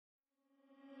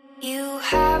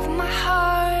have my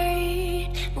heart.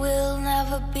 We'll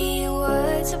never be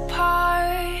words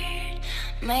apart.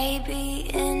 Maybe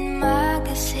in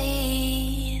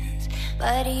magazines,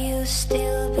 but you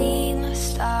still be my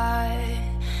star,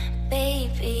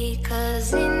 baby.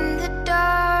 'Cause in the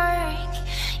dark,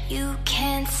 you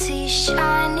can't see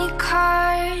shiny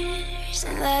cars,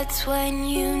 and that's when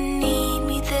you need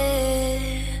me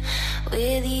there.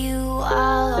 With you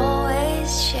I'll always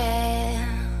share,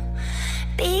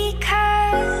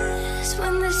 because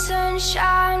when the sun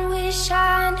shines we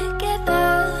shine together.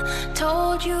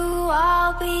 Told you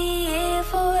I'll be here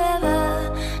forever,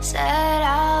 said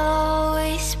I'll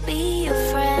always be your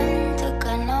friend. Took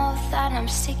an oath that I'm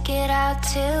stick it out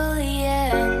till the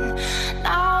end.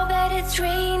 Now that it's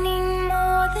raining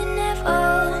more than ever,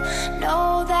 know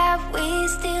that we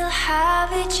still have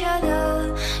each other.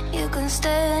 You can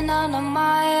stand under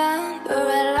my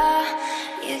umbrella.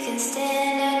 You can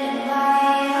stand under my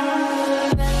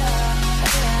umbrella.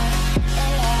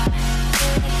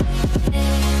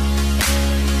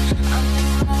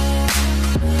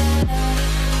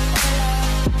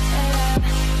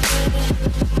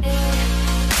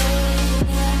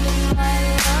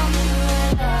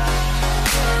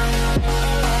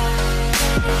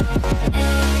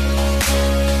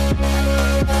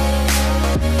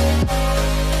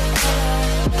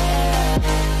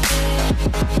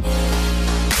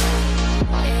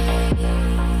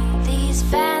 These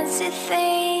fancy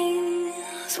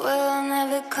things will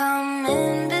never come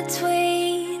in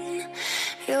between.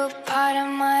 You're part of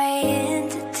my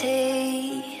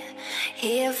entity,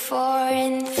 here for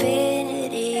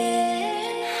infinity.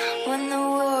 When the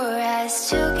war has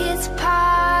took its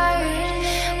part,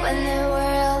 when the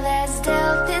world has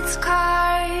dealt its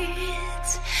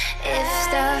cards, if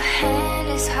the hand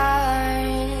is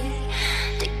hard,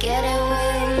 together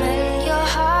we'll mend your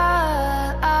heart.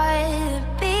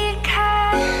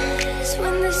 Because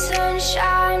when the sun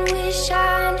shines, we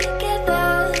shine together.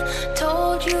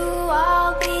 Told you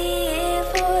I'll be here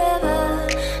forever,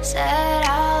 said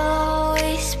I'll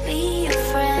always be your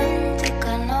friend. Took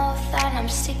an oath that I'm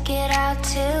stick it out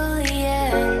till the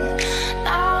end.